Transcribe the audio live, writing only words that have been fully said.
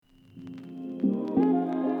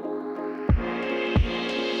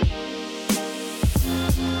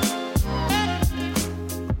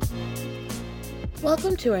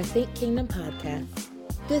Welcome to our Think Kingdom podcast.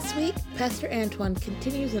 This week, Pastor Antoine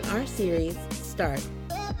continues in our series, Start.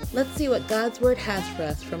 Let's see what God's Word has for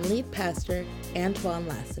us from lead pastor Antoine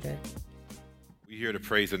Lassiter. We're here to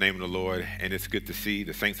praise the name of the Lord, and it's good to see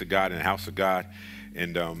the saints of God in the house of God.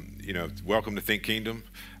 And, welcome to Think Kingdom.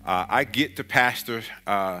 I get to pastor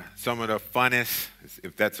some of the funnest,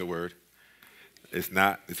 if that's a word. It's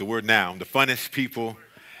not. It's a word now. The funnest people.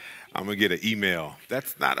 I'm going to get an email.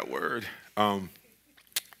 That's not a word.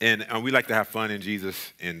 And we like to have fun in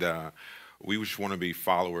Jesus, and we just want to be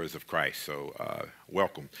followers of Christ, so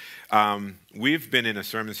welcome. We've been in a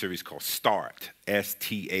sermon series called Start,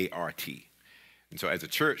 S-T-A-R-T. And so as a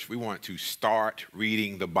church, we want to start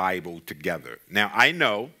reading the Bible together. Now, I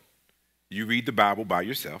know you read the Bible by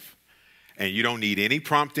yourself, and you don't need any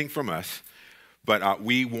prompting from us. But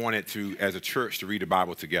we wanted to, as a church, to read the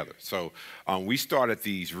Bible together. So we started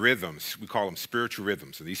these rhythms. We call them spiritual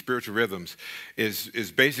rhythms. And these spiritual rhythms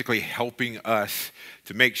is basically helping us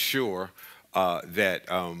to make sure that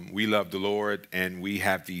we love the Lord and we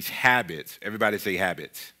have these habits. Everybody say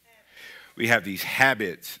habits. We have these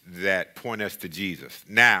habits that point us to Jesus.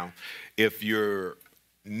 Now, if you're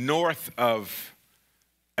north of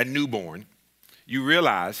a newborn, you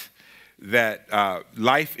realize that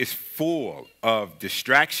life is full of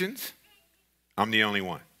distractions. I'm the only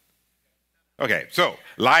one. Okay, so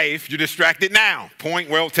life, you're distracted now.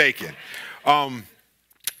 Point well taken.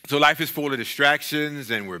 So life is full of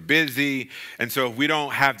distractions and we're busy. And so if we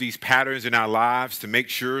don't have these patterns in our lives to make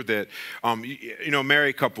sure that,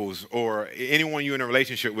 married couples or anyone you're in a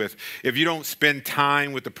relationship with, if you don't spend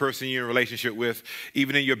time with the person you're in a relationship with,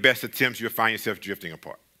 even in your best attempts, you'll find yourself drifting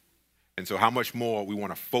apart. And so how much more we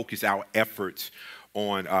want to focus our efforts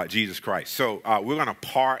on Jesus Christ. So we're going to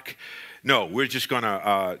park. No, we're just going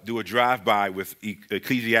to do a drive-by with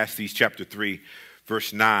Ecclesiastes chapter 3,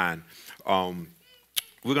 verse 9.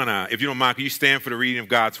 We're going to, if you don't mind, can you stand for the reading of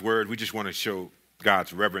God's word? We just want to show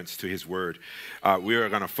God's reverence to his word. We are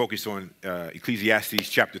going to focus on Ecclesiastes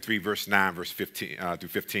chapter 3, verse 9, verse 15 through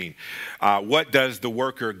 15. What does the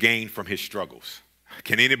worker gain from his struggles?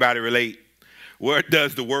 Can anybody relate? What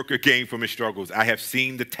does the worker gain from his struggles? I have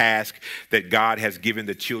seen the task that God has given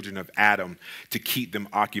the children of Adam to keep them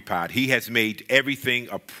occupied. He has made everything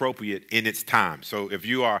appropriate in its time. So if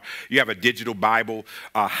you have a digital Bible,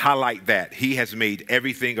 highlight that. He has made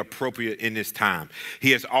everything appropriate in this time. He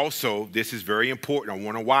has also, this is very important. I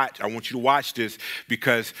want you to watch this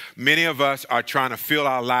because many of us are trying to fill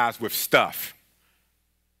our lives with stuff.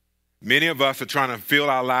 Many of us are trying to fill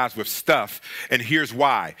our lives with stuff, and here's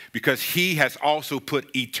why. Because he has also put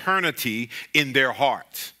eternity in their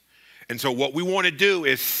hearts. And so what we want to do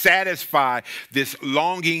is satisfy this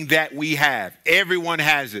longing that we have. Everyone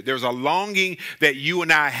has it. There's a longing that you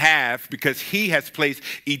and I have because he has placed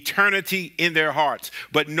eternity in their hearts.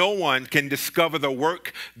 But no one can discover the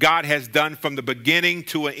work God has done from the beginning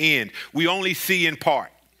to an end. We only see in part.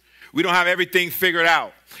 We don't have everything figured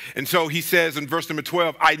out. And so he says in verse number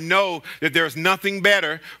 12, I know that there's nothing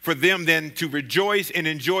better for them than to rejoice and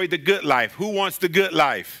enjoy the good life. Who wants the good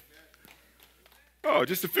life? Oh,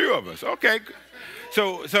 just a few of us. Okay.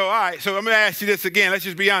 So all right. So I'm going to ask you this again. Let's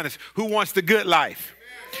just be honest. Who wants the good life?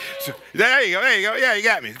 So, there you go. Yeah, you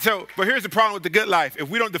got me. So, but here's the problem with the good life. If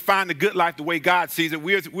we don't define the good life the way God sees it,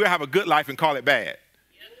 we'll have a good life and call it bad.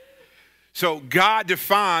 So God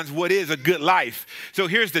defines what is a good life. So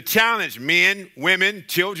here's the challenge, men, women,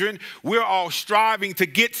 children. We're all striving to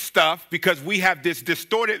get stuff because we have this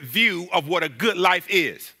distorted view of what a good life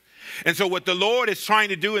is. And so what the Lord is trying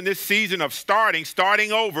to do in this season of starting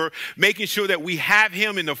over, making sure that we have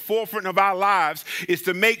him in the forefront of our lives, is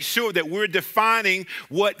to make sure that we're defining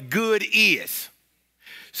what good is.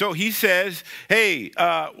 So he says, hey,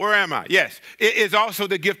 where am I? Yes, it is also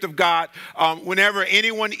the gift of God. Whenever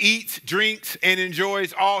anyone eats, drinks, and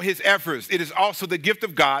enjoys all his efforts, it is also the gift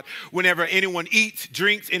of God whenever anyone eats,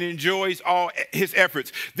 drinks, and enjoys all his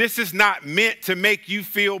efforts. This is not meant to make you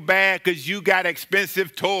feel bad because you got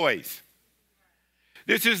expensive toys.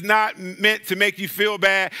 This is not meant to make you feel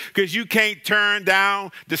bad because you can't turn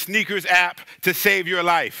down the Sneakers app to save your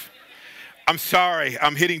life. I'm sorry,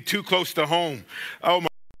 I'm hitting too close to home. Oh my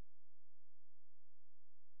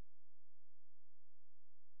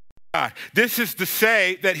God. This is to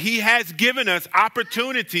say that he has given us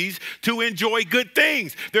opportunities to enjoy good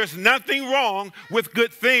things. There's nothing wrong with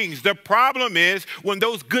good things. The problem is when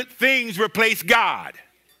those good things replace God.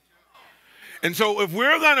 And so if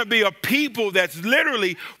we're going to be a people that's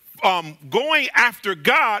literally going after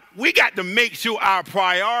God, we got to make sure our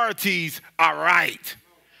priorities are right.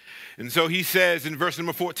 And so he says in verse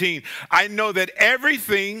number 14, I know that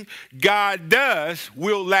everything God does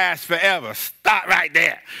will last forever. Stop right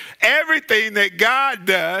there. Everything that God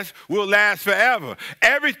does will last forever.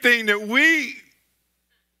 Everything that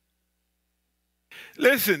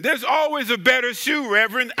Listen, there's always a better shoe,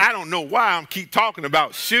 Reverend. I don't know why I keep talking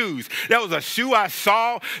about shoes. That was a shoe I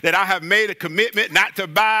saw that I have made a commitment not to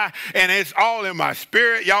buy, and it's all in my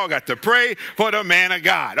spirit. Y'all got to pray for the man of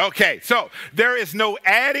God. Okay, so there is no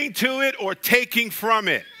adding to it or taking from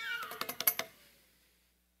it.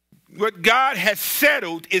 What God has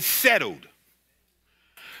settled is settled.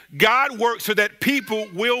 God works so that people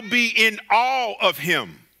will be in awe of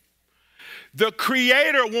him. The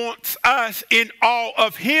Creator wants us in awe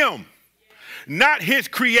of him, not his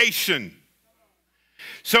creation.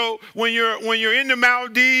 So when you're in the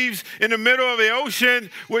Maldives, in the middle of the ocean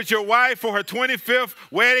with your wife for her 25th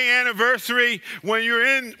wedding anniversary, when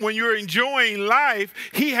you're enjoying life,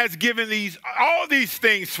 he has given all these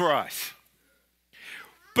things for us.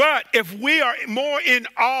 But if we are more in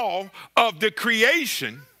awe of the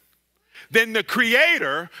creation than the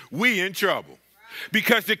Creator, we in trouble.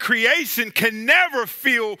 Because the creation can never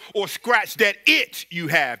feel or scratch that itch you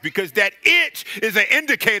have, because that itch is an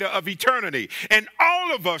indicator of eternity. And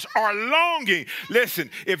all of us are longing.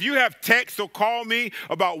 Listen, if you have text or call me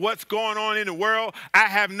about what's going on in the world, I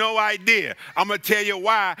have no idea. I'm going to tell you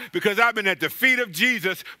why. Because I've been at the feet of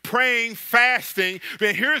Jesus praying, fasting.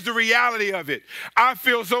 And here's the reality of it. I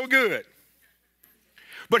feel so good.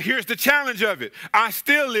 But here's the challenge of it. I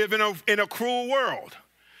still live in a cruel world.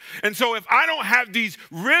 And so if I don't have these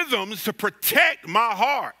rhythms to protect my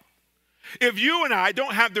heart, if you and I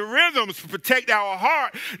don't have the rhythms to protect our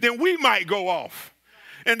heart, then we might go off.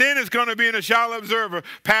 And then it's going to be in the Charlotte Observer,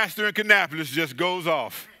 Pastor in Kannapolis just goes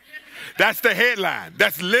off. That's the headline.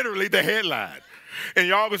 That's literally the headline. And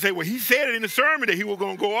y'all gonna say, well, he said it in the sermon that he was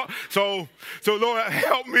gonna go up. So Lord,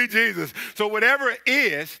 help me, Jesus. So whatever it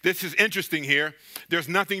is, this is interesting here. There's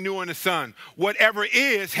nothing new in the sun. Whatever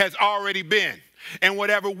is has already been. And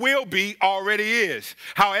whatever will be already is.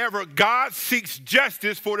 However, God seeks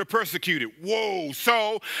justice for the persecuted. Whoa.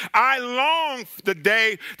 So I long for the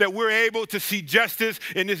day that we're able to see justice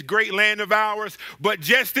in this great land of ours. But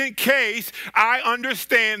just in case, I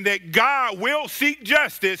understand that God will seek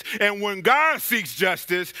justice. And when God seeks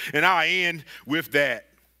justice, and I end with that,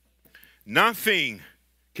 nothing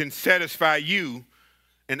can satisfy you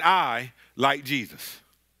and I like Jesus.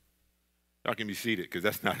 Y'all can be seated because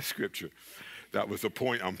that's not a scripture. That was the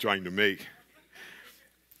point I'm trying to make.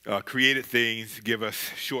 Created things give us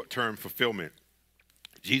short-term fulfillment.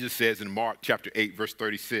 Jesus says in Mark chapter 8, verse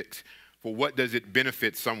 36, for what does it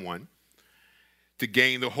benefit someone to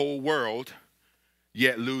gain the whole world,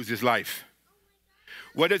 yet lose his life?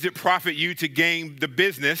 What does it profit you to gain the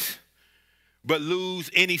business, but lose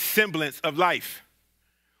any semblance of life?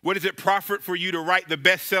 What does it profit for you to write the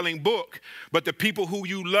best-selling book, but the people who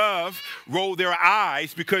you love roll their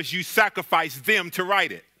eyes because you sacrifice them to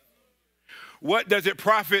write it? What does it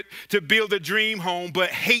profit to build a dream home, but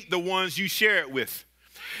hate the ones you share it with?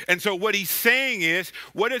 And so what he's saying is,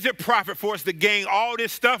 what does it profit for us to gain all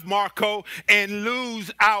this stuff, Marco, and lose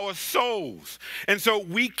our souls? And so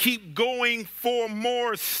we keep going for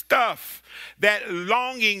more stuff. That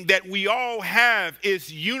longing that we all have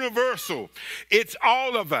is universal. It's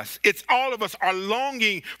all of us. It's all of us are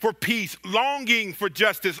longing for peace, longing for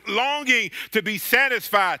justice, longing to be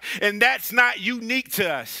satisfied. And that's not unique to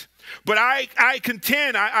us. But I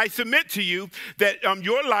contend, I submit to you that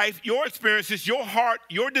your life, your experiences, your heart,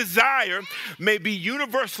 your desire may be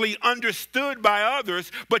universally understood by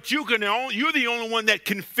others, but you're the only one that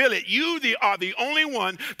can feel it. You are the only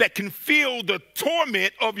one that can feel the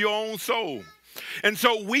torment of your own soul. And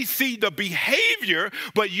so we see the behavior,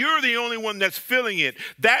 but you're the only one that's feeling it.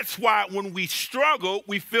 That's why when we struggle,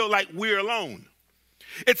 we feel like we're alone.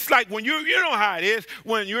 It's like when you know how it is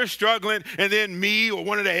when you're struggling and then me or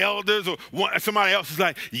one of the elders or somebody else is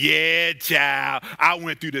like, yeah, child, I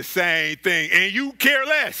went through the same thing, and you care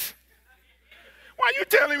less. Why are you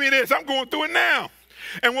telling me this? I'm going through it now.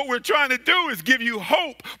 And what we're trying to do is give you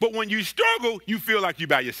hope, but when you struggle, you feel like you're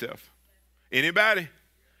by yourself. Anybody?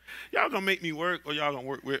 Y'all gonna make me work or y'all gonna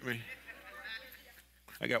work with me?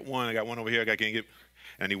 I got one over here.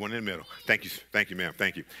 I need one in the middle. Thank you, ma'am.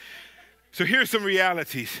 Thank you. So here's some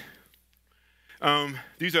realities.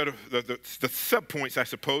 These are the sub-points, I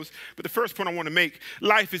suppose. But the first point I want to make,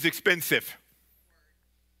 life is expensive.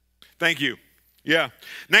 Thank you. Yeah.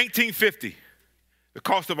 1950, the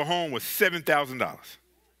cost of a home was $7,000.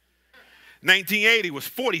 1980 was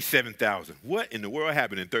 $47,000. What in the world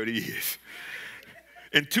happened in 30 years?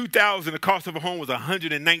 In 2000, the cost of a home was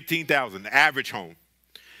 $119,000, the average home.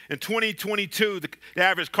 In 2022, the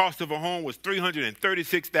average cost of a home was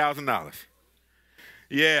 $336,000.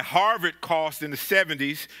 Yeah, Harvard cost in the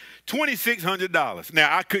 70s $2,600.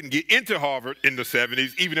 Now, I couldn't get into Harvard in the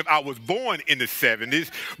 70s, even if I was born in the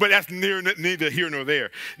 70s, but that's neither here nor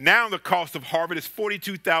there. Now the cost of Harvard is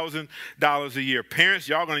 $42,000 a year. Parents,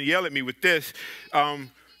 y'all going to yell at me with this.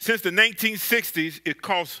 Since the 1960s, it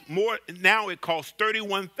costs more. Now it costs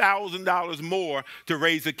 $31,000 more to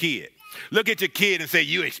raise a kid. Look at your kid and say,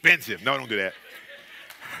 "You expensive." No, don't do that.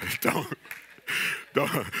 Don't.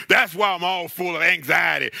 That's why I'm all full of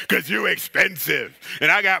anxiety, because you're expensive. And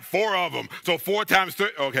I got 4 of them. So 4 times 3.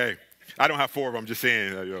 Okay. I don't have 4 of them. I'm just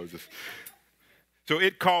saying. So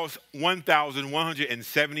it costs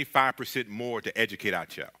 1,175% more to educate our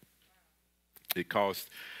child. It costs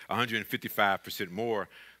 155% more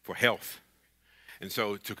for health. And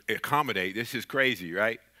so to accommodate, this is crazy,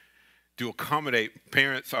 right? To accommodate,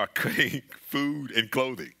 parents are cutting food and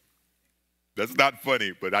clothing. That's not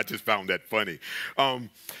funny, but I just found that funny. So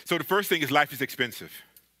the first thing is life is expensive.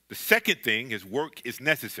 The second thing is work is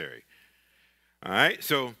necessary. All right?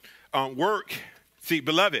 So work, see,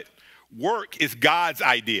 beloved, work is God's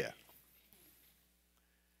idea.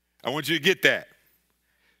 I want you to get that.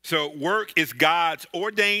 So work is God's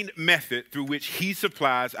ordained method through which he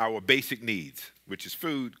supplies our basic needs, which is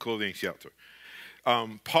food, clothing, shelter.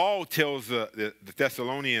 Paul tells the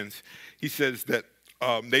Thessalonians, he says that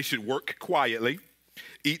they should work quietly,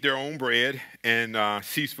 eat their own bread, and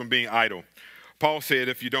cease from being idle. Paul said,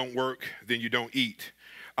 if you don't work, then you don't eat.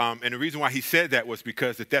 And the reason why he said that was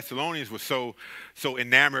because the Thessalonians were so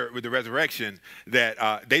enamored with the resurrection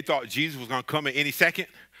that they thought Jesus was going to come at any second.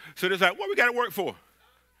 So they're like, what we got to work for?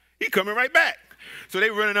 He's coming right back. So they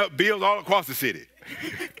running up bills all across the city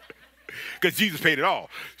because Jesus paid it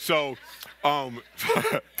all. So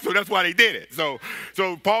that's why they did it. So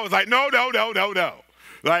Paul was like, no.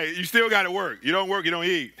 Like, you still got to work. You don't work, you don't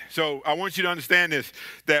eat. So I want you to understand this,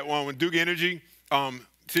 that when Duke Energy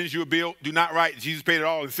sends you a bill, do not write Jesus paid it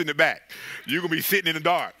all and send it back. You're going to be sitting in the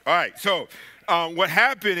dark. All right, so what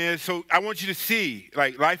happened is, so I want you to see,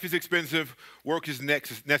 like, life is expensive, work is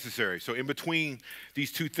necessary. So in between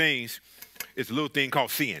these two things is a little thing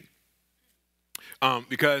called sin.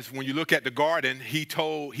 Because when you look at the garden, he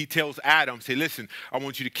tells Adam, say, listen, I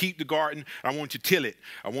want you to keep the garden. I want you to till it.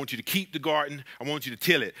 I want you to keep the garden. I want you to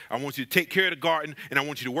till it. I want you to take care of the garden, and I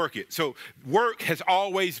want you to work it. So work has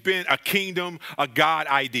always been a kingdom, a God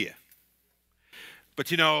idea.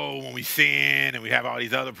 But when we sin and we have all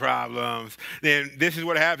these other problems, then this is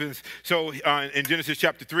what happens. So in Genesis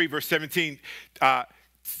chapter 3, verse 17,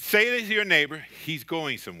 say this to your neighbor, he's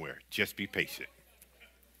going somewhere. Just be patient.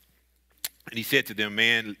 And he said to them,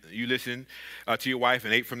 man, you listen to your wife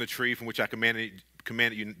and ate from the tree from which I commanded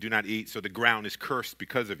you do not eat. So the ground is cursed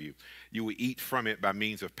because of you. You will eat from it by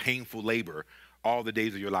means of painful labor all the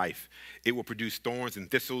days of your life. It will produce thorns and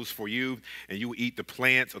thistles for you, and you will eat the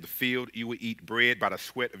plants of the field. You will eat bread by the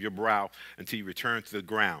sweat of your brow until you return to the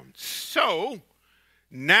ground. So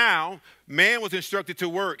now man was instructed to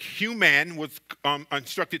work. Human was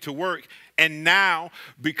instructed to work. And now,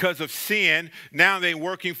 because of sin, now they're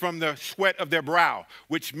working from the sweat of their brow,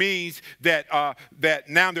 which means that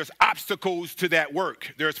now there's obstacles to that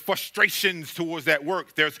work. There's frustrations towards that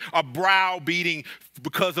work. There's a brow beating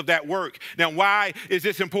because of that work. Now, why is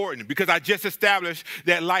this important? Because I just established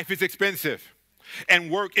that life is expensive.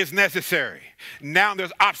 And work is necessary. Now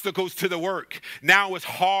there's obstacles to the work. Now it's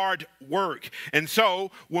hard work. And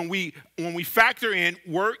so when we factor in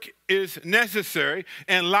work is necessary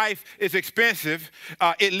and life is expensive,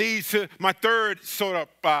 it leads to my third sort of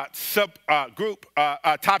subgroup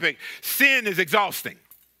topic. Sin is exhausting.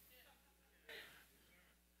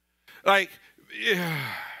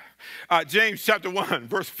 James chapter 1,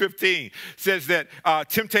 verse 15 says that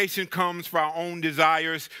temptation comes for our own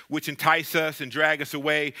desires, which entice us and drag us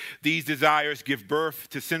away. These desires give birth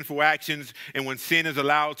to sinful actions, and when sin is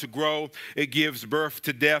allowed to grow, it gives birth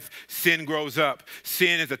to death. Sin grows up.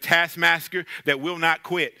 Sin is a taskmaster that will not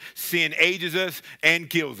quit. Sin ages us and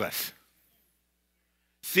kills us.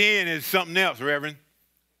 Sin is something else, Reverend.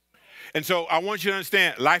 And so I want you to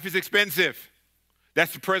understand, life is expensive.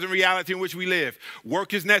 That's the present reality in which we live.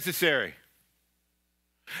 Work is necessary.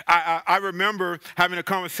 I remember having a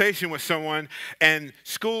conversation with someone, and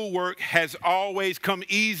schoolwork has always come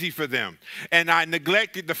easy for them. And I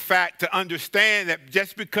neglected the fact to understand that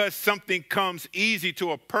just because something comes easy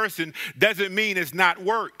to a person doesn't mean it's not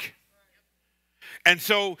work. And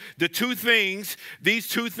so these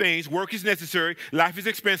two things, work is necessary, life is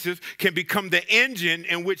expensive, can become the engine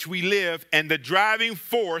in which we live and the driving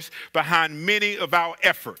force behind many of our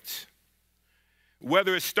efforts.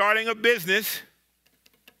 Whether it's starting a business,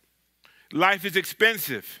 Life is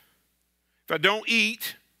expensive. If I don't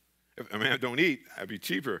eat, I don't eat, I'd be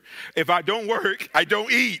cheaper. If I don't work, I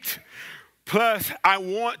don't eat. Plus, I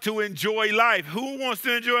want to enjoy life. Who wants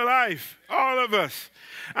to enjoy life? All of us.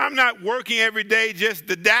 I'm not working every day just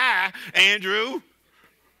to die, Andrew.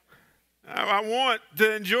 I want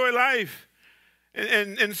to enjoy life.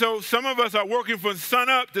 And so some of us are working from sun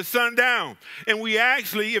up to sundown. And we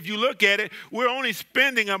actually, if you look at it, we're only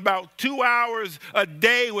spending about 2 hours a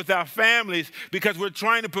day with our families because we're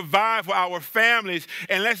trying to provide for our families.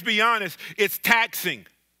 And let's be honest, it's taxing.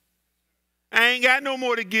 I ain't got no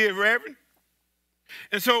more to give, Reverend.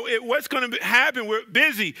 And so what's going to happen? We're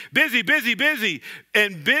busy.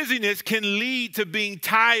 And busyness can lead to being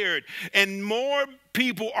tired. And more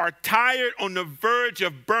people are tired on the verge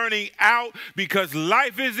of burning out because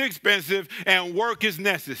life is expensive and work is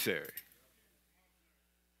necessary.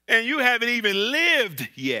 And you haven't even lived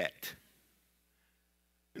yet.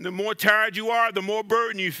 And the more tired you are, the more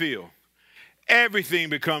burden you feel. Everything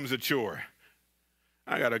becomes a chore.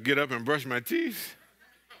 I got to get up and brush my teeth.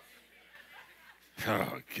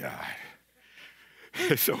 Oh, God.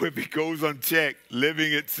 So if it goes unchecked,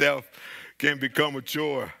 living itself can become a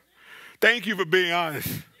chore. Thank you for being honest.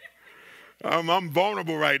 I'm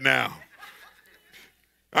vulnerable right now.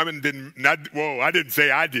 I didn't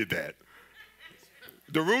say I did that.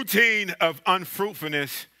 The routine of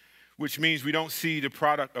unfruitfulness, which means we don't see the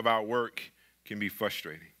product of our work, can be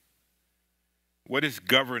frustrating. What is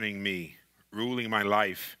governing me, ruling my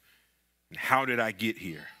life, and how did I get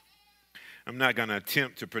here? I'm not going to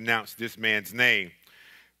attempt to pronounce this man's name,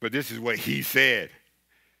 but this is what he said.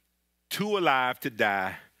 2 alive to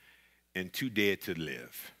die and 2 dead to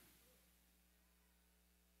live.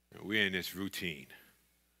 We're in this routine,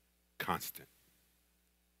 constant,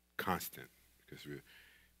 because we're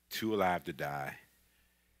 2 alive to die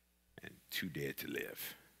and 2 dead to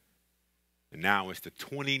live. And now it's the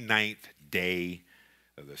 29th day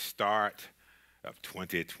of the start of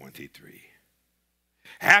 2023.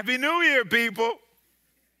 Happy New Year, people.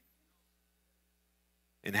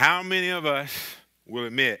 And how many of us will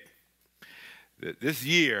admit that this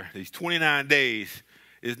year, these 29 days,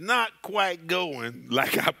 is not quite going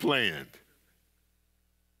like I planned?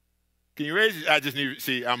 Can you raise it? I just need,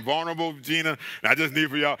 see, I'm vulnerable, Gina, and I just need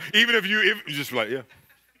for y'all, even if you just like, yeah,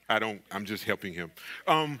 I'm just helping him.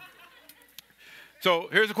 So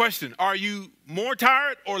here's the question. Are you more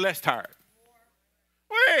tired or less tired?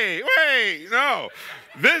 Wait, no.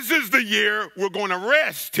 This is the year we're going to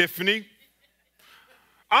rest, Tiffany.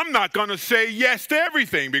 I'm not going to say yes to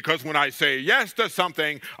everything because when I say yes to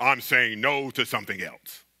something, I'm saying no to something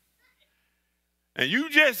else. And you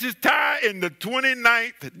just is tired in the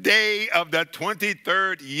 29th day of the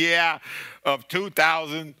 23rd year of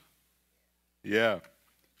 2000. Yeah.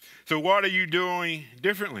 So what are you doing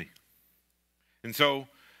differently? And so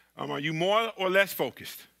are you more or less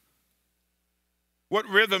focused? What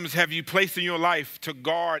rhythms have you placed in your life to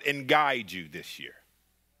guard and guide you this year?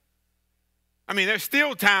 I mean, there's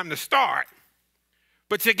still time to start,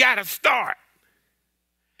 but you got to start.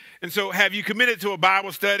 And so have you committed to a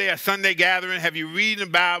Bible study, a Sunday gathering? Have you read the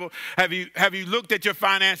Bible? Have you looked at your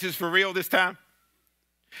finances for real this time?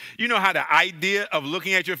 You know how the idea of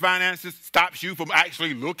looking at your finances stops you from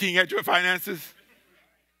actually looking at your finances?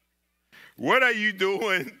 What are you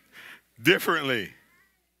doing differently?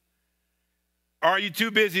 Are you too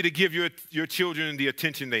busy to give your children the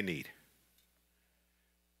attention they need?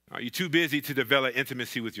 Are you too busy to develop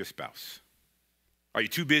intimacy with your spouse? Are you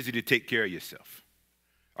too busy to take care of yourself?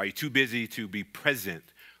 Are you too busy to be present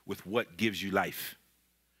with what gives you life?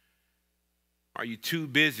 Are you too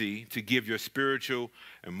busy to give your spiritual,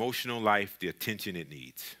 emotional life the attention it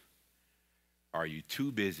needs? Are you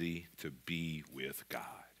too busy to be with God?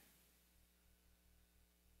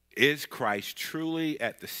 Is Christ truly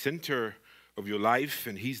at the center of your life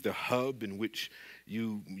and he's the hub in which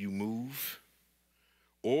you move?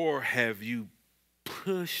 Or have you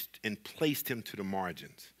pushed and placed him to the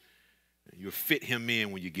margins? You'll fit him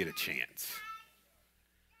in when you get a chance.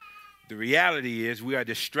 The reality is we are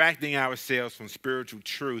distracting ourselves from spiritual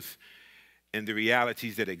truth and the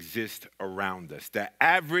realities that exist around us. The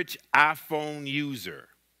average iPhone user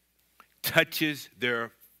touches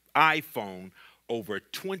their iPhone over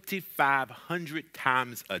 2,500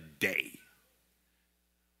 times a day.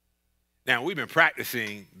 Now, we've been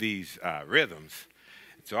practicing these rhythms,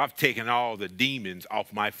 so I've taken all the demons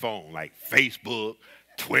off my phone, like Facebook,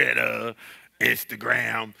 Twitter,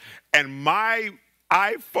 Instagram, and my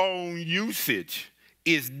iPhone usage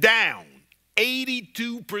is down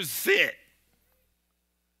 82%.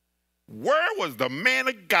 Where was the man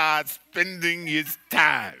of God spending his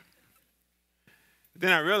time?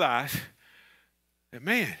 Then I realized that,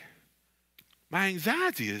 man, my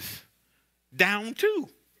anxiety is down too.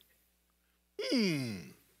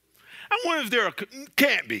 I wonder if there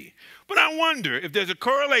can't be, but I wonder if there's a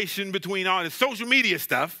correlation between all the social media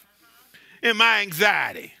stuff and my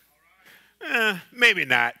anxiety. Maybe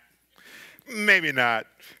not. Maybe not.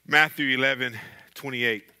 Matthew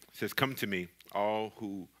 11:28 says, "Come to me, all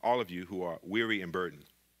of you who are weary and burdened,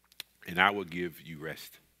 and I will give you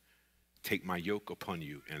rest. Take my yoke upon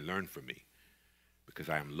you and learn from me, because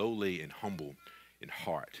I am lowly and humble in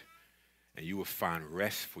heart, and you will find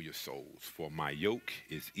rest for your souls. For my yoke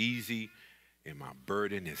is easy and my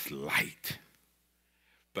burden is light."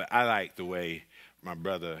 But I like the way my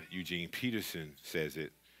brother Eugene Peterson says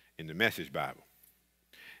it in the Message Bible.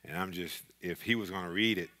 And if he was going to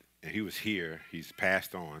read it, and he was here, he's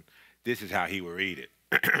passed on, this is how he would read it.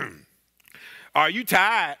 Are you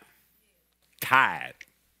tired? Tired.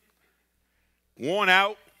 Worn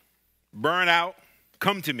out? Burn out?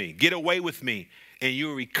 Come to me. Get away with me, and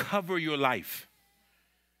you'll recover your life.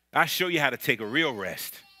 I'll show you how to take a real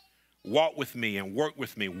rest. Walk with me and work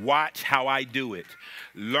with me. Watch how I do it.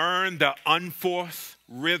 Learn the unforced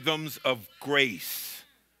rhythms of grace.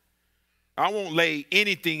 I won't lay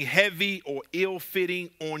anything heavy or ill-fitting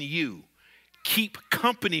on you. Keep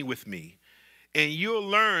company with me, and you'll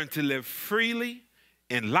learn to live freely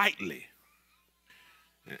and lightly.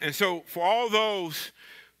 And so for all those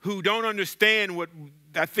who don't understand what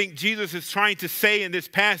I think Jesus is trying to say in this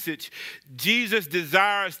passage, Jesus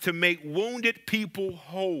desires to make wounded people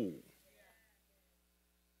whole.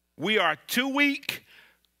 We are too weak,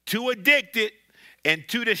 too addicted, and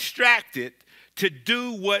too distracted to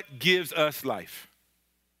do what gives us life.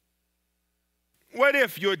 What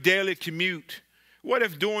if during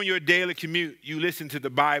your daily commute, you listen to the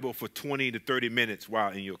Bible for 20 to 30 minutes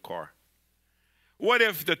while in your car? What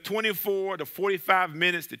if the 24 to 45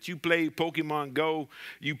 minutes that you played Pokemon Go,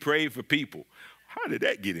 you prayed for people? How did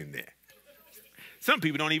that get in there? Some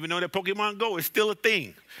people don't even know that Pokemon Go is still a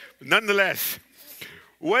thing. But nonetheless,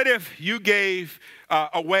 what if you gave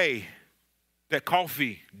away that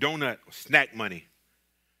coffee, donut, or snack money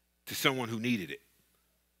to someone who needed it?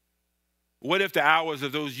 What if the hours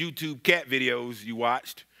of those YouTube cat videos you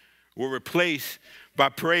watched were replaced by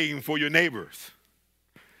praying for your neighbors?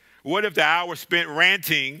 What if the hours spent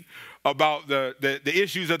ranting about the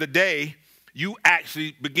issues of the day, you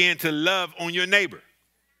actually began to love on your neighbor?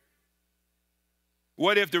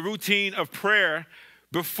 What if the routine of prayer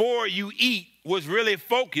before you eat was really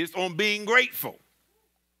focused on being grateful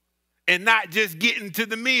and not just getting to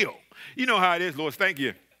the meal? You know how it is, Lord. Thank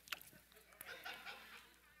you.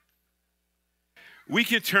 We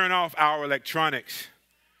can turn off our electronics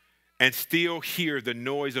and still hear the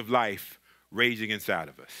noise of life raging inside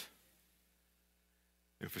of us.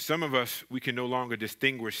 And for some of us, we can no longer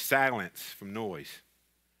distinguish silence from noise.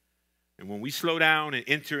 And when we slow down and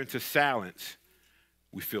enter into silence,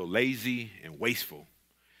 we feel lazy and wasteful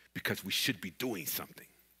because we should be doing something.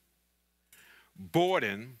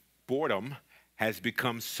 Boredom has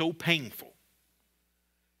become so painful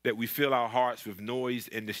that we fill our hearts with noise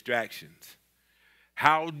and distractions.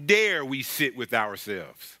 How dare we sit with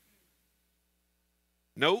ourselves?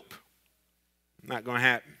 Nope, not going to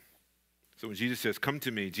happen. So when Jesus says, "Come to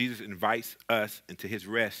me," Jesus invites us into his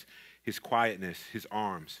rest, his quietness, his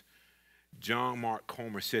arms. John Mark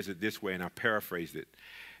Comer says it this way, and I paraphrased it.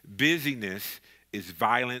 Busyness is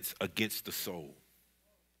violence against the soul.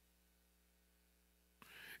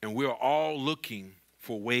 And we're all looking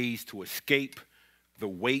for ways to escape the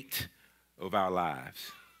weight of our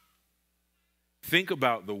lives. Think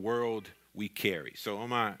about the world we carry. So in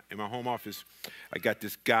my home office, I got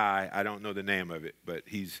this guy, I don't know the name of it, but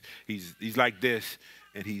he's like this,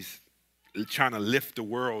 and he's trying to lift the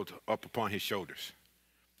world up upon his shoulders.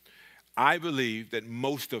 I believe that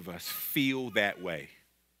most of us feel that way.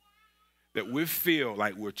 That we feel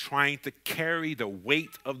like we're trying to carry the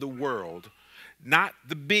weight of the world, not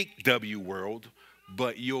the big W world,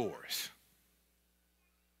 but yours.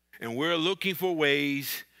 And we're looking for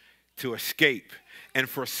ways to escape. And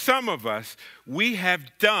for some of us,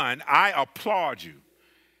 I applaud you.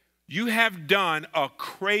 You have done a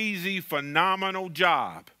crazy, phenomenal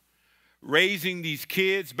job raising these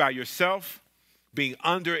kids by yourself, being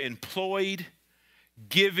underemployed,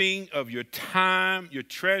 giving of your time, your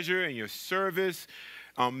treasure, and your service,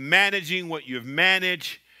 managing what you've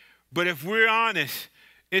managed. But if we're honest,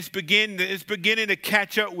 it's beginning to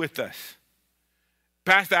catch up with us.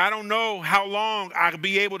 Pastor, I don't know how long I'll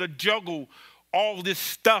be able to juggle all this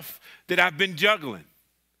stuff that I've been juggling.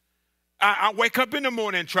 I wake up in the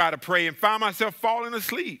morning and try to pray and find myself falling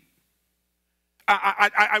asleep.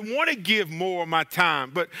 I want to give more of my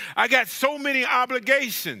time, but I got so many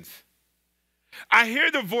obligations. I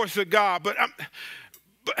hear the voice of God, but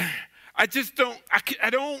I just don't, I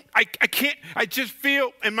can't, I just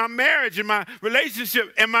feel in my marriage, in my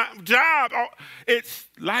relationship, in my job, it's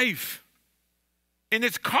life. And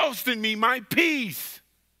it's costing me my peace.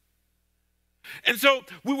 And so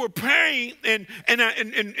we were praying and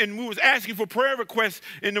we was asking for prayer requests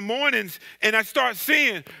in the mornings. And I start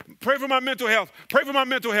seeing, pray for my mental health, pray for my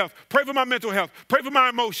mental health, pray for my mental health, pray for my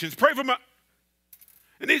emotions, pray for my.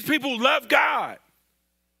 And these people love God.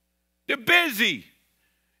 They're busy.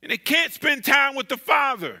 And they can't spend time with the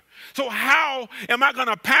Father. So how am I going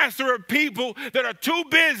to pastor people that are too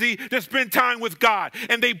busy to spend time with God?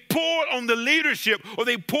 And they pour on the leadership, or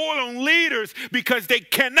they pour on leaders because they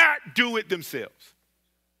cannot do it themselves.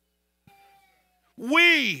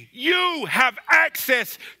 You have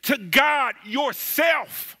access to God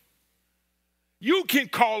yourself. You can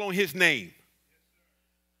call on his name.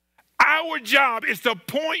 Our job is to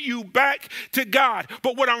point you back to God.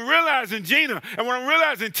 But what I'm realizing, Gina, and what I'm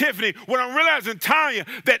realizing, Tiffany, what I'm realizing, Tanya,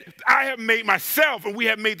 that I have made myself and we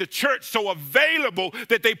have made the church so available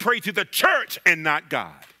that they pray to the church and not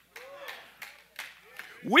God.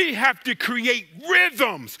 We have to create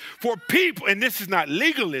rhythms for people, and this is not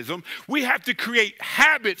legalism. We have to create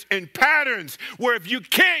habits and patterns where if you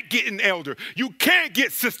can't get an elder, you can't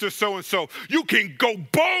get sister so-and-so, you can go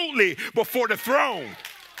boldly before the throne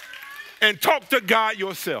and talk to God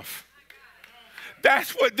yourself.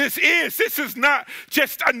 That's what this is. This is not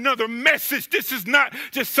just another message. This is not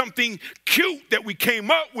just something cute that we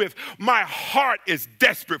came up with. My heart is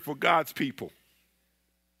desperate for God's people.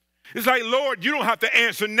 It's like, Lord, you don't have to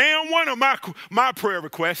answer now one of my prayer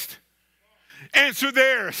requests. Answer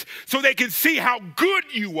theirs so they can see how good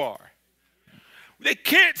you are. They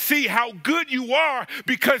can't see how good you are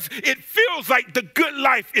because it feels like the good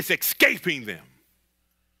life is escaping them.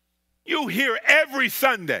 You hear every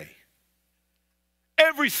Sunday.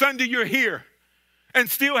 Every Sunday you're here and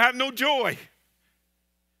still have no joy.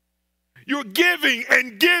 You're giving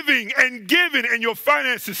and giving and giving and your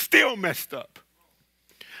finances still messed up.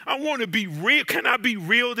 I want to be real. Can I be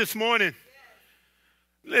real this morning?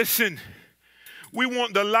 Listen, we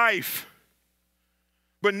want the life,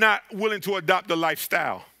 but not willing to adopt the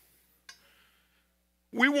lifestyle.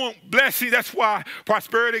 We want blessing. That's why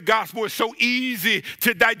prosperity gospel is so easy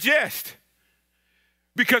to digest.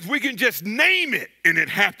 Because we can just name it and it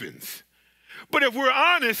happens. But if we're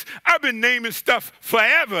honest, I've been naming stuff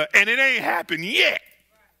forever and it ain't happened yet.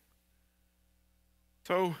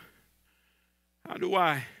 So how do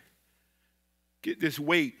I get this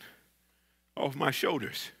weight off my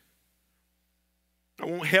shoulders? I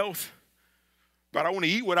want health, but I want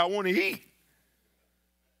to eat what I want to eat.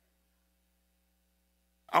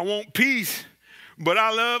 I want peace, but I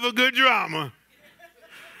love a good drama.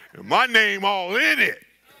 And my name all in it.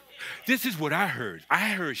 This is what I heard. I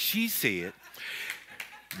heard she said,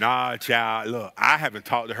 nah, child, look, I haven't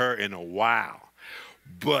talked to her in a while.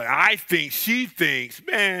 But I think she thinks,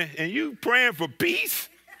 man, and you praying for peace?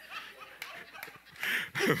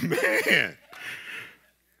 Man,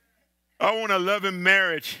 I want a loving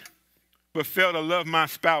marriage, but fail to love my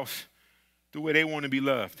spouse the way they want to be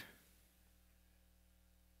loved.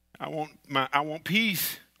 I want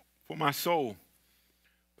peace for my soul,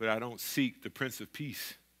 but I don't seek the Prince of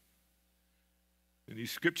Peace. And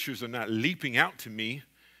these scriptures are not leaping out to me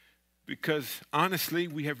because, honestly,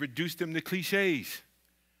 we have reduced them to cliches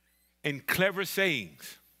and clever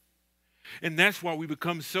sayings. And that's why we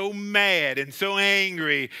become so mad and so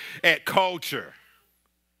angry at culture.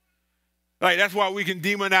 Like, that's why we can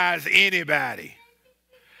demonize anybody.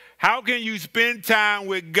 How can you spend time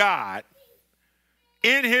with God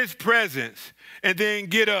in his presence and then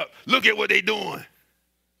get up? Look at what they're doing.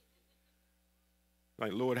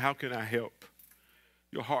 Like, Lord, how can I help?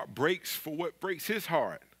 Your heart breaks for what breaks his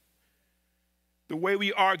heart. The way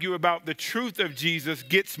we argue about the truth of Jesus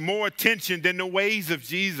gets more attention than the ways of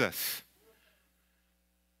Jesus.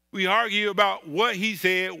 We argue about what he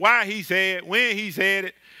said, why he said, when he said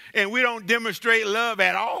it, and we don't demonstrate love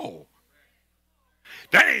at all.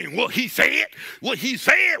 Dang, what he said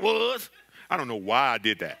was, I don't know why I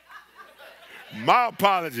did that. My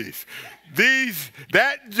apologies.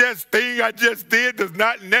 That thing I just did does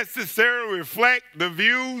not necessarily reflect the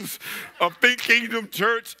views of Think Kingdom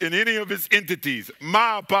Church and any of its entities.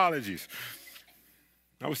 My apologies.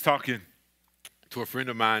 I was talking to a friend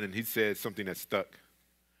of mine and he said something that stuck.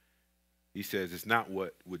 He says, it's not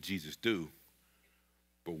what would Jesus do,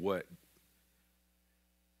 but what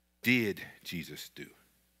did Jesus do?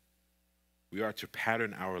 We are to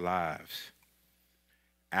pattern our lives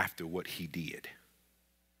after what he did.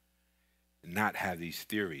 not have these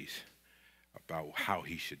theories about how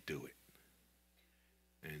he should do it.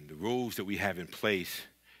 And the rules that we have in place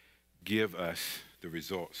give us the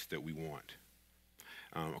results that we want.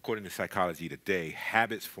 According to Psychology Today,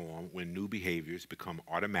 habits form when new behaviors become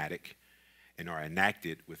automatic and are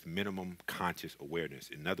enacted with minimum conscious awareness.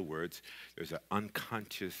 In other words, there's an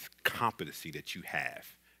unconscious competency that you have.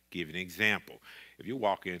 Give an example. If you're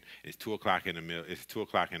walking, it's 2 o'clock in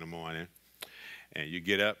the morning, and you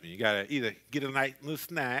get up and you gotta either get a nice little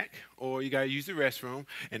snack or you gotta use the restroom,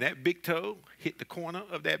 and that big toe hit the corner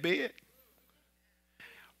of that bed.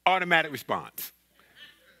 Automatic response.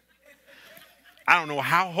 I don't know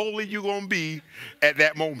how holy you're gonna be at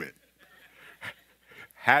that moment.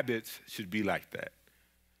 Habits should be like that.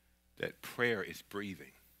 That prayer is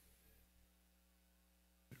breathing.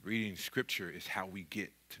 Reading scripture is how we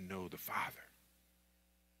get to know the Father.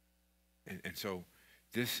 And so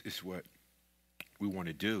this is what we want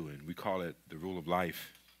to do, and we call it the rule of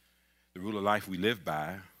life. The rule of life we live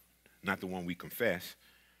by, not the one we confess,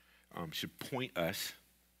 should point us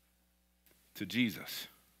to Jesus.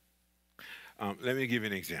 Let me give you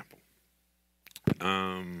an example.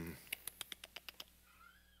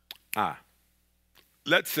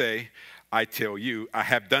 Let's say I tell you, I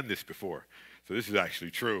have done this before. So this is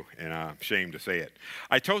actually true, and I'm ashamed to say it.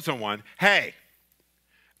 I told someone, hey,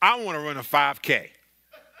 I want to run a 5K.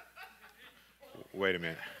 Wait a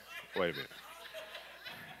minute.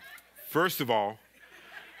 First of all,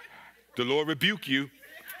 the Lord rebuke you.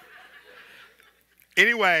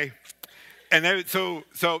 Anyway, and so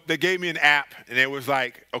they gave me an app, and it was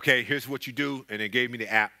like, okay, here's what you do, and they gave me the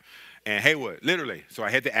app. And Haywood, literally, so I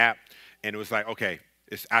had the app, and it was like, okay,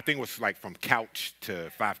 I think it was like from couch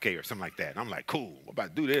to 5K or something like that. And I'm like, cool, I'm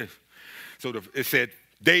about to do this. So it said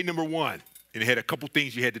day number 1, and it had a couple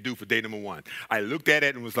things you had to do for day number 1. I looked at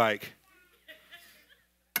it and was like,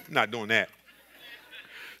 I'm not doing that.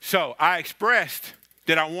 So I expressed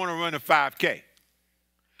that I want to run a 5K,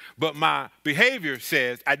 but my behavior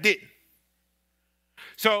says I didn't.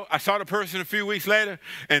 So I saw the person a few weeks later,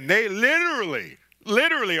 and they literally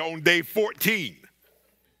on day 14,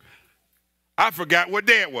 I forgot what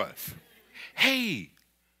day it was. Hey,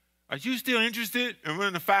 are you still interested in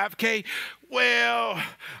running a 5K? Well,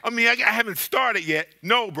 I haven't started yet.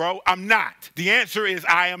 No, bro, I'm not. The answer is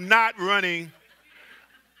I am not running.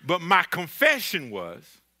 But my confession was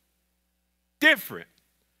different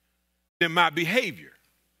than my behavior.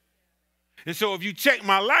 And so if you check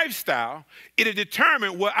my lifestyle, it'll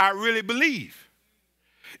determine what I really believe.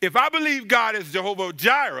 If I believe God is Jehovah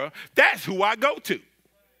Jireh, that's who I go to.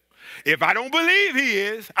 If I don't believe he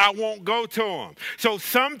is, I won't go to him. So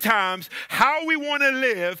sometimes how we want to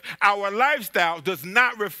live our lifestyle does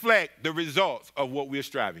not reflect the results of what we're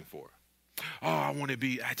striving for. Oh, I want to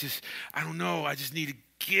be, I don't know, I just need to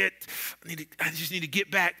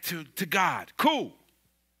get back to God. Cool.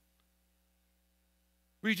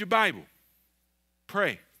 Read your Bible.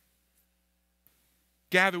 Pray.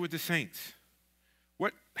 Gather with the saints.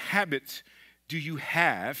 What habits do you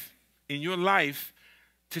have in your life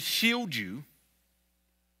to shield you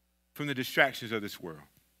from the distractions of this world?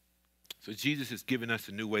 So Jesus has given us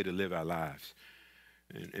a new way to live our lives.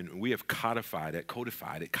 And we have codified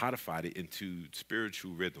it into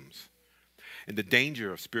spiritual rhythms. And the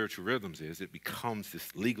danger of spiritual rhythms is it becomes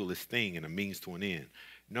this legalist thing and a means to an end.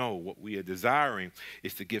 No, what we are desiring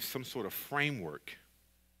is to give some sort of framework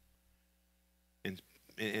and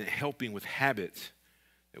helping with habits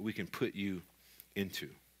that we can put you into.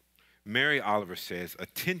 Mary Oliver says,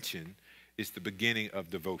 attention is the beginning of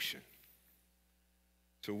devotion.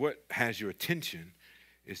 So what has your attention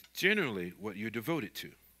is generally what you're devoted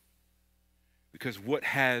to. Because what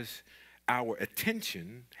has our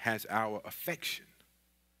attention has our affection.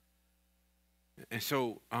 And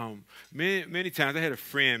so many times, I had a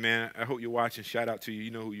friend, man, I hope you're watching, shout out to you,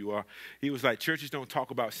 you know who you are. He was like, churches don't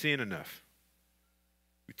talk about sin enough.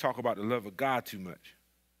 We talk about the love of God too much.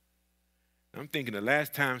 I'm thinking the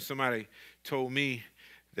last time somebody told me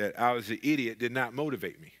that I was an idiot did not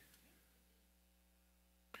motivate me.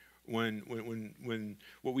 When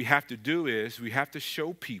what we have to do is we have to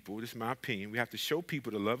show people, this is my opinion, we have to show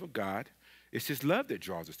people the love of God. It's his love that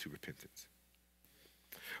draws us to repentance.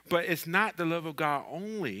 But it's not the love of God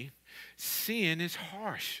only. Sin is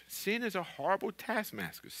harsh. Sin is a horrible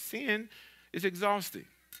taskmaster. Sin is exhausting.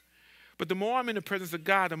 But the more I'm in the presence of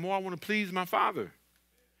God, the more I want to please my Father.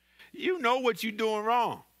 You know what you're doing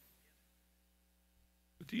wrong.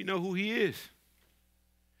 But do you know who he is?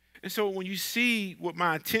 And so when you see what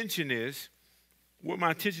my attention is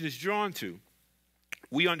drawn to,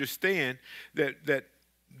 we understand that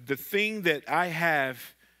the thing that I have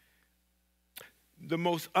the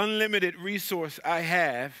most unlimited resource I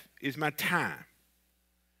have is my time.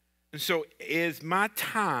 And so does my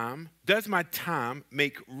time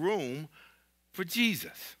make room for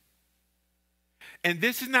Jesus? And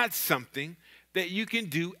this is not something that you can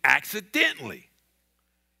do accidentally.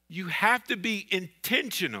 You have to be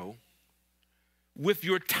intentional with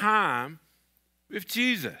your time with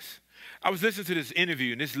Jesus. I was listening to this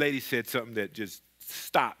interview, and this lady said something that just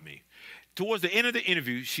stopped me. Towards the end of the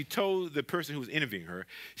interview, she told the person who was interviewing her,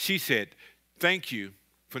 she said, "Thank you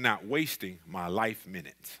for not wasting my life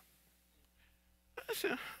minutes." I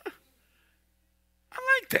said,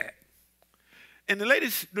 I like that. And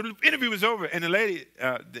the interview was over, and the lady,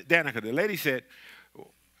 Danica, the lady said,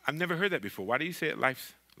 "I've never heard that before. Why do you say it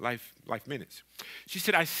life minutes?" She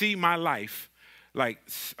said, "I see my life like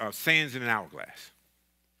sands in an hourglass.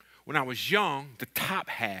 When I was young, the top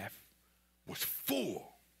half was full.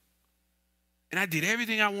 And I did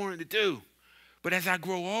everything I wanted to do. But as I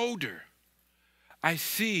grow older, I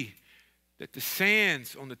see that the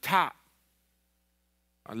sands on the top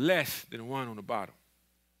are less than the one on the bottom.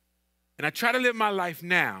 And I try to live my life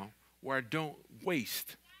now where I don't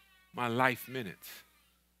waste my life minutes."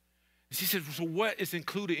 And she said, "So what is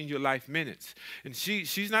included in your life minutes?" And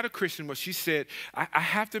she's not a Christian, but she said, I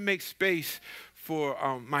have to make space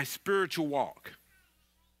for my spiritual walk.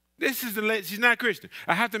 This is she's not Christian.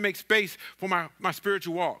 I have to make space for my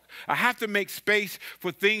spiritual walk. I have to make space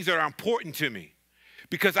for things that are important to me.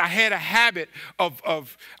 Because I had a habit of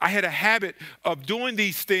doing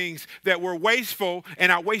these things that were wasteful,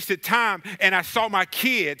 and I wasted time, and I saw my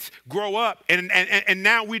kids grow up, and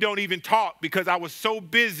now we don't even talk because I was so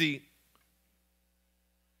busy.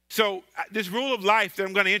 So this rule of life that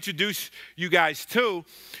I'm going to introduce you guys to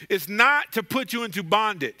is not to put you into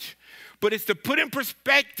bondage, but it's to put in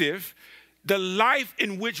perspective the life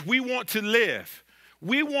in which we want to live.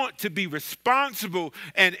 We want to be responsible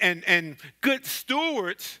and good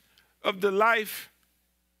stewards of the life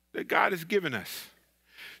that God has given us.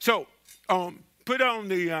 So put on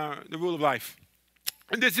the rule of life.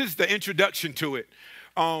 And this is the introduction to it.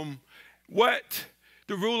 What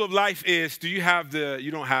the rule of life is, you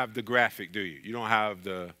don't have the graphic, do you? You don't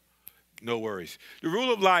have no worries. The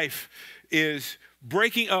rule of life is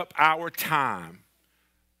breaking up our time,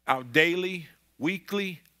 our daily,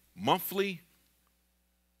 weekly, monthly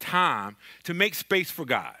time to make space for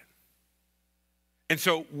God. And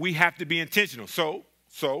so we have to be intentional. So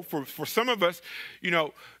for some of us,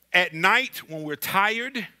 at night when we're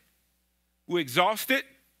tired, we're exhausted,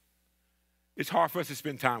 it's hard for us to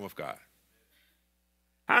spend time with God.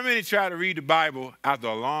 How many try to read the Bible after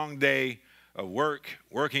a long day of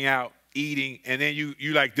working out, eating, and then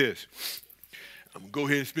you like this? I'm going to go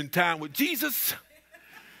ahead and spend time with Jesus.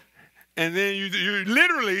 And then you're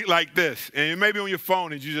literally like this. And maybe on your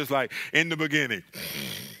phone, and you're just like, in the beginning.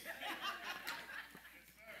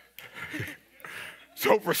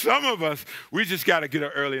 So for some of us, we just got to get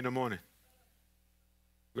up early in the morning.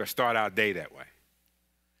 We're going to start our day that way.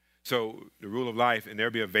 So the rule of life, and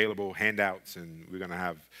there'll be available handouts, and we're going to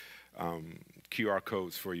have QR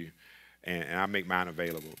codes for you, and I'll make mine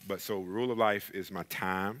available. But so rule of life is my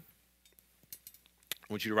time.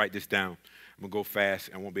 I want you to write this down. I'm going to go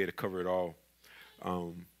fast. I won't be able to cover it all.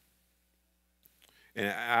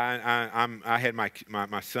 And I had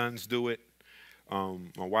my sons do it,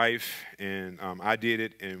 my wife, and I did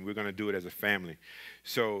it, and we're going to do it as a family.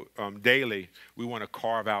 So daily, we want to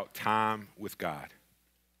carve out time with God.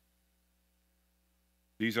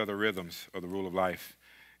 These are the rhythms of the rule of life.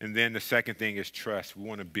 And then the second thing is trust. We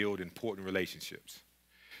want to build important relationships.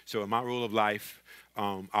 So in my rule of life,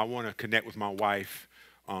 I want to connect with my wife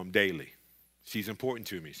daily. She's important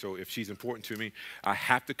to me. So if she's important to me, I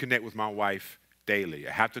have to connect with my wife daily.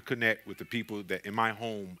 I have to connect with the people that in my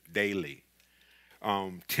home daily.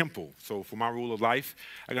 Temple. So for my rule of life,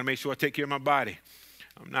 I got to make sure I take care of my body.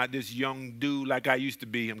 I'm not this young dude like I used to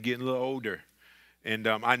be. I'm getting a little older. And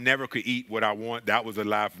I never could eat what I want. That was a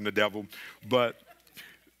lie from the devil. But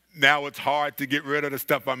now it's hard to get rid of the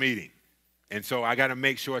stuff I'm eating. And so I got to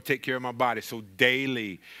make sure I take care of my body. So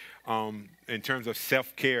daily, in terms of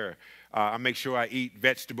self-care, I make sure I eat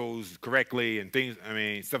vegetables correctly and things,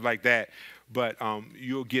 stuff like that. But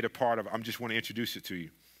you'll get a part of it. I just want to introduce it to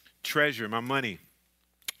you. Treasure, my money.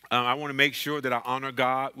 I want to make sure that I honor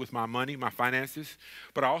God with my money, my finances.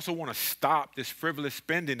 But I also want to stop this frivolous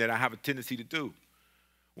spending that I have a tendency to do.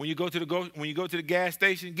 When you go to the gas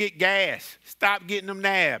station, get gas. Stop getting them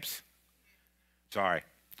nabs. Sorry.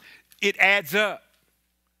 It adds up.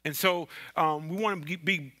 And so we want to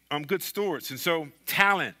be good stewards. And so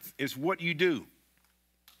talent is what you do.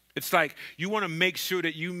 It's like you want to make sure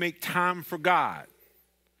that you make time for God.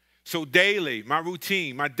 So daily,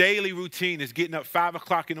 my daily routine is getting up 5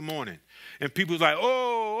 o'clock in the morning. And people's like,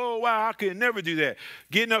 oh, wow, I could never do that.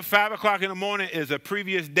 Getting up 5 o'clock in the morning is a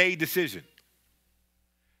previous day decision.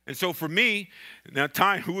 And so for me, now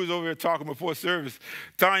Tanya, who was over here talking before service,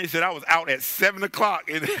 Tanya said I was out at 7 o'clock.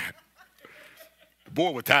 And the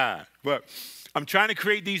boy was tired. But I'm trying to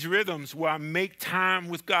create these rhythms where I make time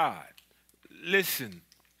with God. Listen,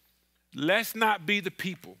 let's not be the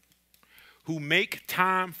people who make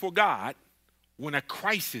time for God when a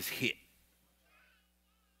crisis hit.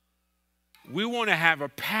 We want to have a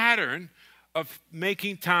pattern of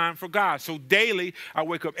making time for God. So daily, I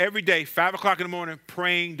wake up every day, 5 o'clock in the morning,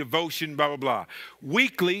 praying, devotion, blah, blah, blah.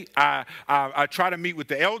 Weekly, I try to meet with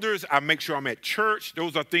the elders. I make sure I'm at church.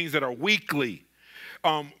 Those are things that are weekly.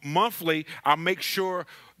 Monthly, I make sure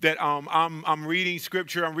that I'm reading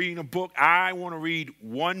scripture. I'm reading a book. I want to read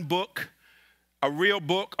one book, a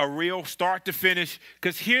real start to finish.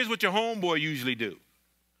 Because here's what your homeboy usually do.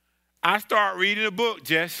 I start reading a book,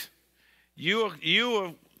 Jess. You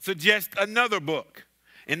will suggest another book.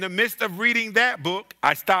 In the midst of reading that book,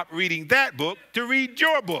 I stop reading that book to read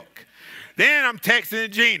your book. Then I'm texting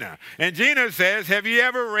Gina. And Gina says, have you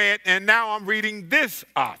ever read? And now I'm reading this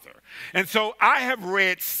author. And so I have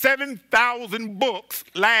read 7,000 books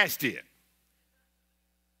last year.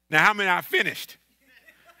 Now, how many I finished?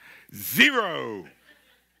 0.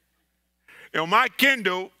 On my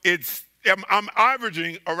Kindle, I'm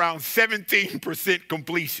averaging around 17%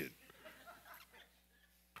 completion.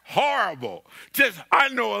 Horrible. I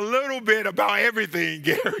know a little bit about everything,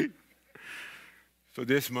 Gary. So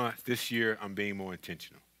this year, I'm being more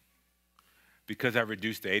intentional. Because I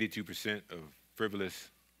reduced to 82% of frivolous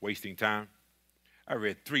wasting time, I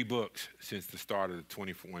read 3 books since the start of the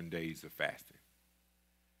 21 days of fasting.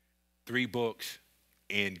 3 books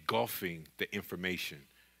engulfing the information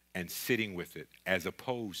and sitting with it, as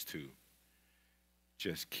opposed to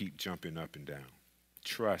just keep jumping up and down.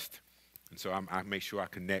 Trust. And so I make sure I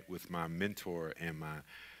connect with my mentor and my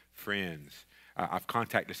friends. I've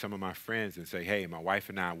contacted some of my friends and say, hey, my wife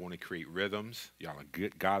and I want to create rhythms. Y'all are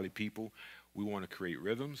good, godly people. We want to create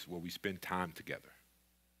rhythms where we spend time together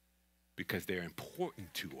because they're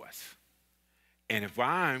important to us. And if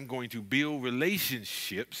I'm going to build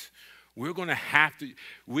relationships, we're going to have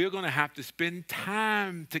to spend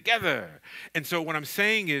time together. And so what I'm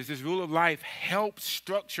saying is this rule of life helps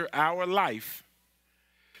structure our life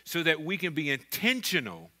so that we can be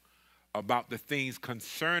intentional about the things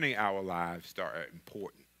concerning our lives that are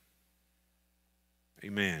important.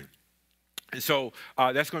 Amen. And so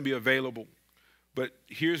that's going to be available. But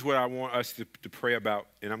here's what I want us to pray about,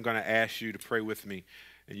 and I'm going to ask you to pray with me,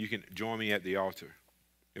 and you can join me at the altar.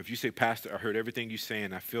 If you say, Pastor, I heard everything you're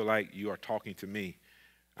saying. I feel like you are talking to me.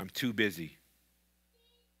 I'm too busy.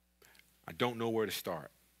 I don't know where to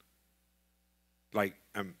start. Like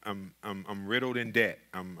I'm riddled in debt.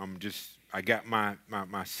 I got my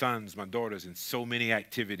sons, my daughters in so many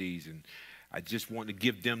activities, and I just want to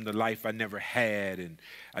give them the life I never had, and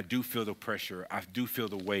I do feel the pressure. I do feel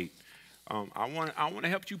the weight. I want to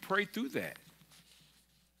help you pray through that.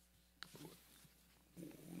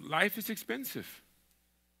 Life is expensive.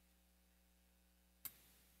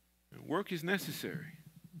 And work is necessary.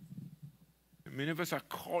 And many of us are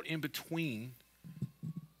caught in between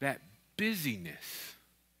that busyness.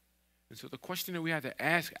 And so the question that we have to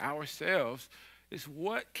ask ourselves is,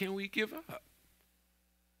 what can we give up?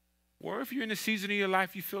 Or if you're in a season of your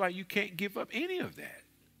life you feel like you can't give up any of that,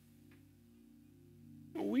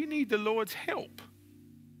 well, we need the Lord's help.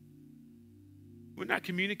 We're not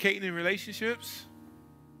communicating in relationships.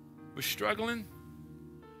 We're struggling.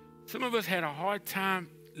 Some of us had a hard time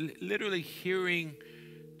literally hearing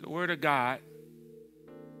the word of God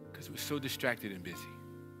because we're so distracted and busy.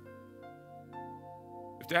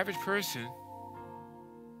 If the average person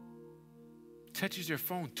touches their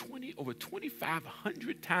phone over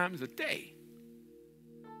 2,500 times a day,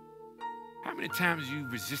 how many times you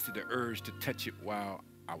resisted the urge to touch it while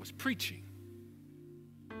I was preaching?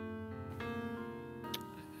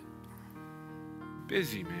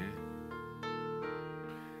 Busy, man.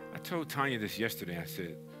 I told Tanya this yesterday. I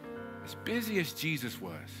said, as busy as Jesus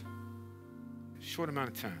was, short amount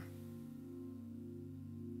of time,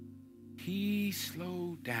 he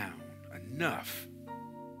slowed down enough.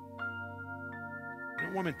 When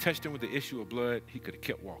a woman touched him with the issue of blood, he could have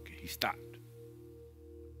kept walking. He stopped.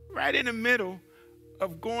 Right in the middle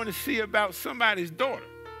of going to see about somebody's daughter.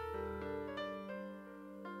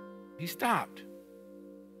 He stopped.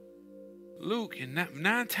 Luke, and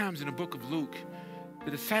 9 times in the book of Luke,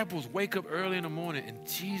 the disciples wake up early in the morning and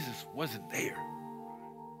Jesus wasn't there.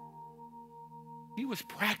 He was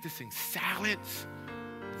practicing silence,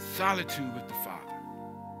 solitude with the Father.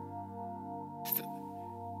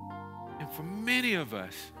 And for many of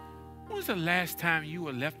us, when was the last time you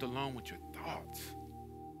were left alone with your thoughts?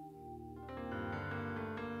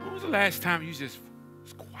 When was the last time you just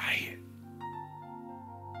was quiet?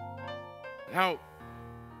 And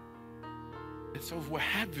so what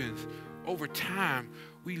happens over time,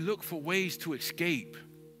 we look for ways to escape.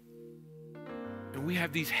 And we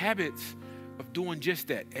have these habits of doing just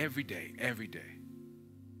that every day.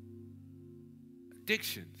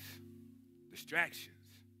 Addictions, distractions.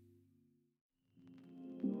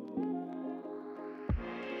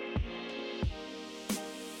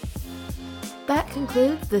 That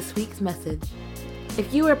concludes this week's message.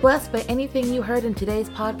 If you were blessed by anything you heard in today's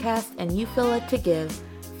podcast and you feel led to give,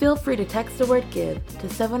 feel free to text the word GIVE to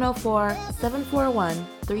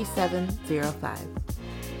 704-741-3705.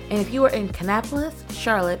 And if you are in Kannapolis,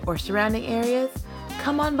 Charlotte, or surrounding areas,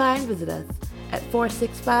 come on by and visit us at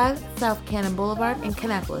 465 South Cannon Boulevard in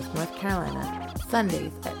Kannapolis, North Carolina,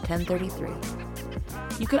 Sundays at 10:33.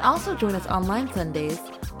 You can also join us online Sundays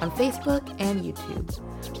on Facebook and YouTube.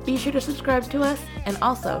 Be sure to subscribe to us and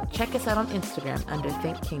also check us out on Instagram under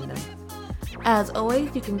Think Kingdom. As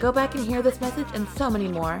always, you can go back and hear this message and so many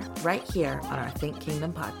more right here on our Think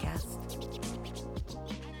Kingdom podcast.